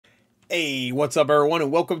Hey, what's up everyone,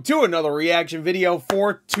 and welcome to another reaction video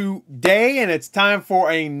for today, and it's time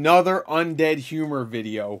for another Undead Humor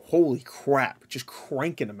video. Holy crap, just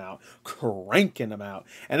cranking them out.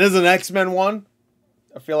 And this is an X-Men one.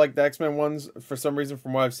 I feel like the X-Men ones, for some reason,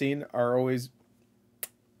 from what I've seen, are always...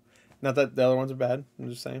 Not that the other ones are bad. I'm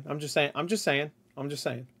just saying. I'm just saying. All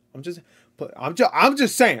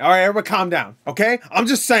right, everybody calm down, okay? I'm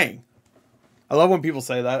just saying. I love when people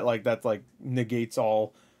say that, like, that's, like, negates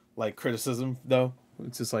all... like criticism though.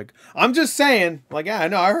 It's just like, I'm just saying, like, yeah, I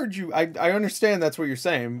know, I heard you, I understand that's what you're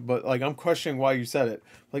saying, but like, I'm questioning why you said it.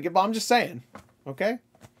 Like, but I'm just saying, okay?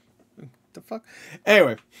 What the fuck?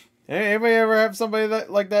 Anyway, anybody ever have somebody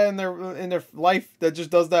that like that in their life that just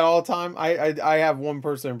does that all the time? I have one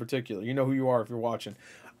person in particular. You know who you are if you're watching.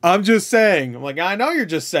 I'm just saying. I'm like, I know you're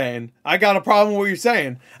just saying. I got a problem with what you're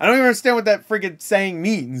saying. I don't even understand what that freaking saying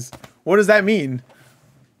means. What does that mean?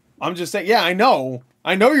 I'm just saying. Yeah, I know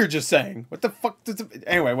you're just saying. What the fuck does it...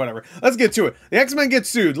 Anyway, whatever. Let's get to it. The X-Men get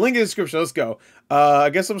sued. Link in the description. Let's go. I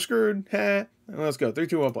guess I'm screwed. Let's go. 3,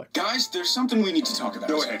 2, 1, play. Guys, there's something we need to talk about.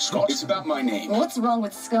 Go ahead, Scott. It's about my name. What's wrong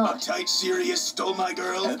with Scott? Uptight, serious, stole my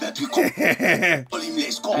girl. That we call him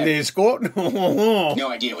Les Scott. No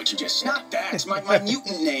idea what you just said. Not that. It's my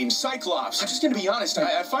mutant name, Cyclops. I'm just gonna be honest.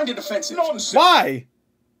 I find it offensive. Nonsense. Why?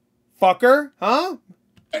 Fucker? Huh?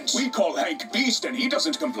 And we call Hank Beast, and he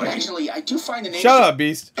doesn't complain. Actually, I do find the name... Shut up,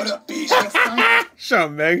 Beast. Shut up, Beast. Shut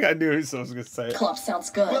up, Meg. I knew he was going to say it. Cyclops sounds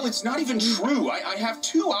good. Well, it's not even true. I have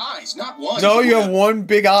 2 eyes, not one. No, you have one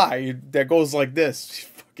big eye that goes like this. You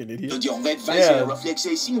fucking idiot. Your red visor reflects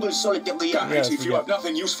a single solitary eye. If you have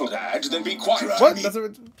nothing useful to add, then be quiet. What? That's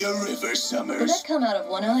what... Your River Summers. Did that come out of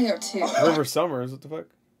one eye or 2? River Summers? What the fuck?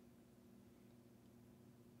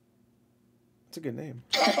 It's a good name.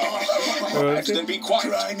 Then be quiet.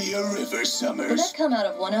 Cry me a River Summers. Did that come out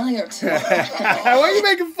of one eye or 2? Why are you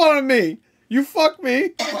making fun of me? You fuck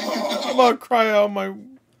me. I'm gonna cry out my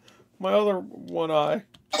other one eye.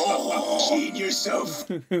 Oh, Gene, you're so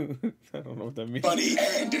I don't know what that means. funny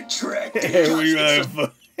and attractive. Hey, what do you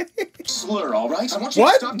have? Slur, all right? I want you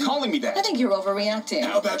to stop calling me that. I think you're overreacting.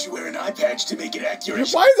 How about you wear an eye patch to make it accurate?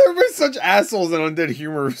 Why is everybody such assholes in Undead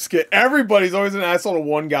Humor skit? Everybody's always an asshole to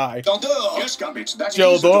one guy. Yes, Gumbits. That's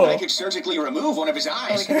used to make it surgically remove one of his Or we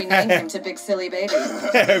eyes. could rename him to Big Silly Baby.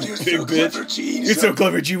 You're so clever, Gene. You're so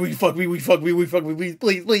clever, Gene. We fuck me,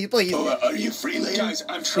 please. Oh, are you free, lady? Guys,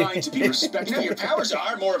 I'm trying to be respectful. Your powers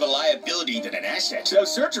are more of a liability than an asset. So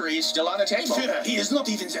surgery is still on the table. He is not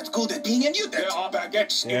even that good at being a mutant. There are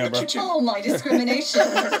baguettes in the kitchen. Oh, my discrimination.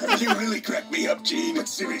 You really cracked me up, Gene. But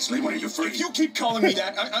seriously, when are you free? If you keep calling me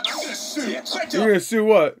that, I'm gonna sue. You're gonna sue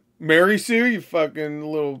what? Mary Sue? You fucking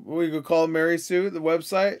little... What are you gonna call Mary Sue? The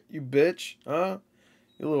website? You bitch? Huh?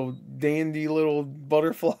 You little dandy little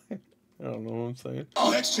butterfly? I don't know what I'm saying. Oh,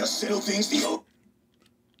 let's just settle things the old...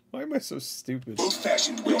 Why am I so stupid?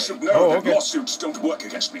 Old-fashioned way. You should know that lawsuits don't work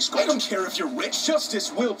against me, Scott. I don't care if you're rich.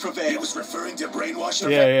 Justice will prevail. He was referring to brainwashing.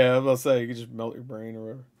 Yeah, I was about to say, you could just melt your brain or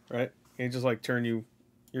whatever, right? You just, like, turn you...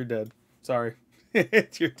 You're dead. Sorry. You're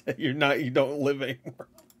dead. You don't live anymore.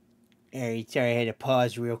 Hey, sorry, I had to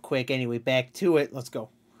pause real quick. Anyway, back to it. Let's go.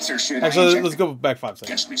 Actually, let's go back 5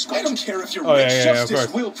 seconds. I don't care if you're rich.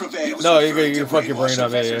 Justice will prevail. No, you fuck your brain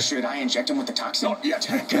up. Yeah. Should I inject him with the toxin? Not yet.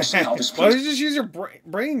 Why don't you just use your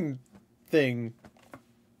brain thing?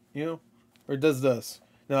 You know? Or does this?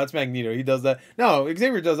 No, that's Magneto. He does that. No,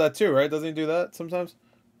 Xavier does that too, right? Doesn't he do that sometimes?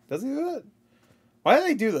 Doesn't he do that? Why do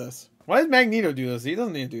they do this? Why does Magneto do this? He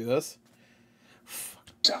doesn't need to do this.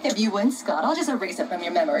 If you win, Scott, I'll just erase it from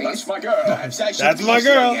your memories. That's my girl. That's my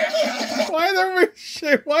girl. Why is everybody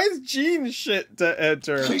shit? Why is Gene shit to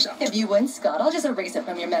enter? If you win, Scott, I'll just erase it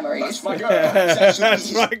from your memories. That's my girl.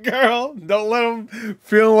 That's my girl. Don't let him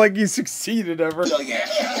feel like he succeeded ever.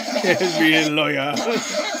 Being lawyer.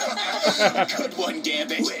 Good one,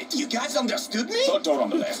 Gambit. Wait, you guys understood me? Don't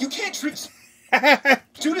on the left. You can't treat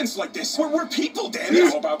students like this. We're people, damn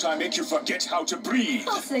it. How about I make you forget how to breathe?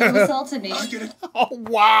 I'll say you assaulted me. I get it. Oh,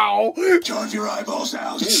 wow. Carve your eyeballs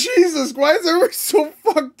out. Jesus, why is everybody so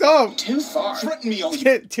fucked up? Too far. Threaten me all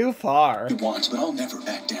Get too far. you want, but I'll never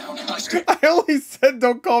back down. I only said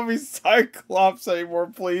don't call me Cyclops anymore,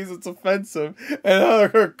 please. It's offensive. And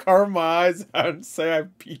I'm gonna carve my eyes out and say I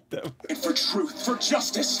beat them. For truth, for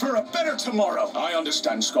justice, for a better tomorrow. I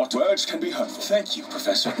understand, Scott. Words can be hurtful. Thank you,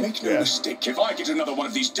 Professor. Make no mistake. If I get another one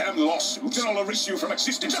of these damn lawsuits, then I'll erase you from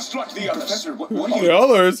existence, just like the others. Professor, what are you? The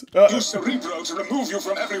others? Use Cerebro to remove you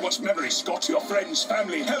from everyone's memory, Scott. Your friends,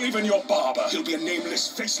 family, hell, even your barber. He'll be a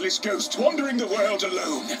nameless, faceless ghost wandering the world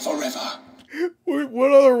alone forever. Wait,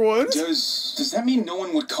 what other ones? Does that mean no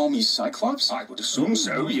one would call me Cyclops? I would assume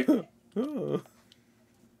so, yeah.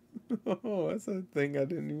 Oh, that's a thing I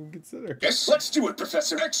didn't even consider. Yes, let's do it,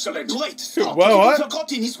 Professor. Excellent. Wait, stop. Well, what?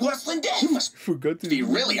 Forgotten is worse than death. You must Forgot to be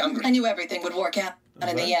really hungry. I knew everything would work out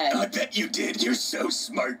in the end. I bet you did. You're so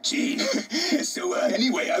smart, Gene. So,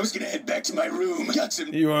 anyway, I was gonna head back to my room. Got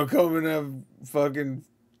some... You want to come and have fucking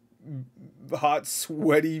hot,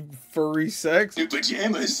 sweaty, furry sex? new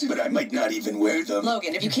pajamas, but I might not even wear them.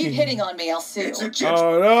 Logan, if you keep hitting on me, I'll sue. It's a jet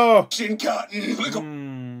Oh no! cotton. Look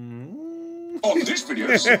Mm. on this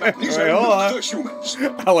video. See Magnus Wait, and hold on. the humans.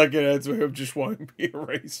 I like it. It's him just wanting to be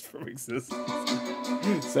erased from existence.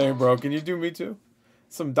 Same, bro. Can you do me too?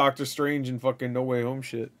 Some Doctor Strange and fucking No Way Home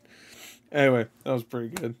shit. Anyway, that was pretty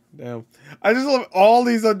good. Damn. I just love all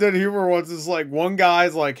these Undead Humor ones. It's like one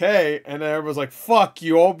guy's like, hey, and then everyone's like, fuck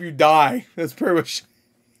you, hope you die. That's pretty much.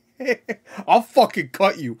 I'll fucking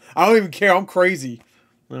cut you. I don't even care. I'm crazy.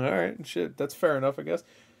 Alright, shit. That's fair enough, I guess.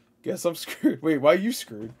 Guess I'm screwed. Wait, why are you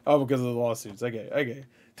screwed? Oh, because of the lawsuits. Okay.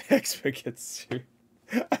 The X-Men gets sued.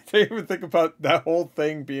 I didn't even think about that whole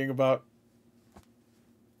thing being about.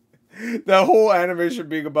 That whole animation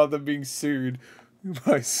being about them being sued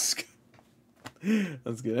by Scott.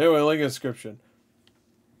 That's good. Anyway, link in the description.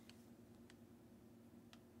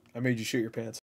 I made you shit your pants.